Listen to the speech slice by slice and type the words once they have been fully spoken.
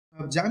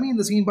jammy in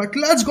the scene, but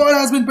Clutch God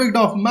has been picked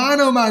off.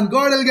 Man oh man,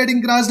 GodlNeyoo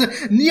getting crushed.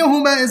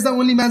 Neoo is the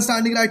only man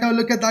standing right now.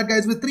 Look at that,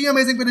 guys. With 3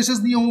 amazing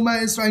finishes, Neoo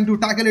is trying to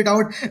tackle it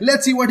out.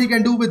 Let's see what he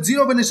can do. With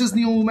 0 finishes,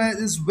 Neoo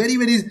is very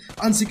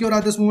unsecure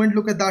at this moment.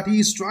 Look at that. He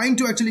is trying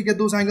to actually get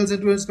those angles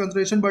into his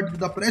consideration, but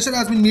the pressure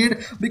has been made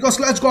because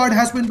Clutch God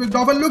has been picked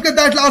off. And look at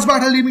that last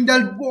battle being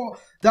dealt. Whoa,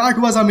 that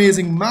was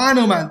amazing. Man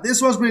oh man,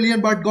 this was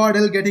brilliant, but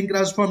GodlNeyoo getting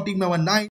crushed from team number 9.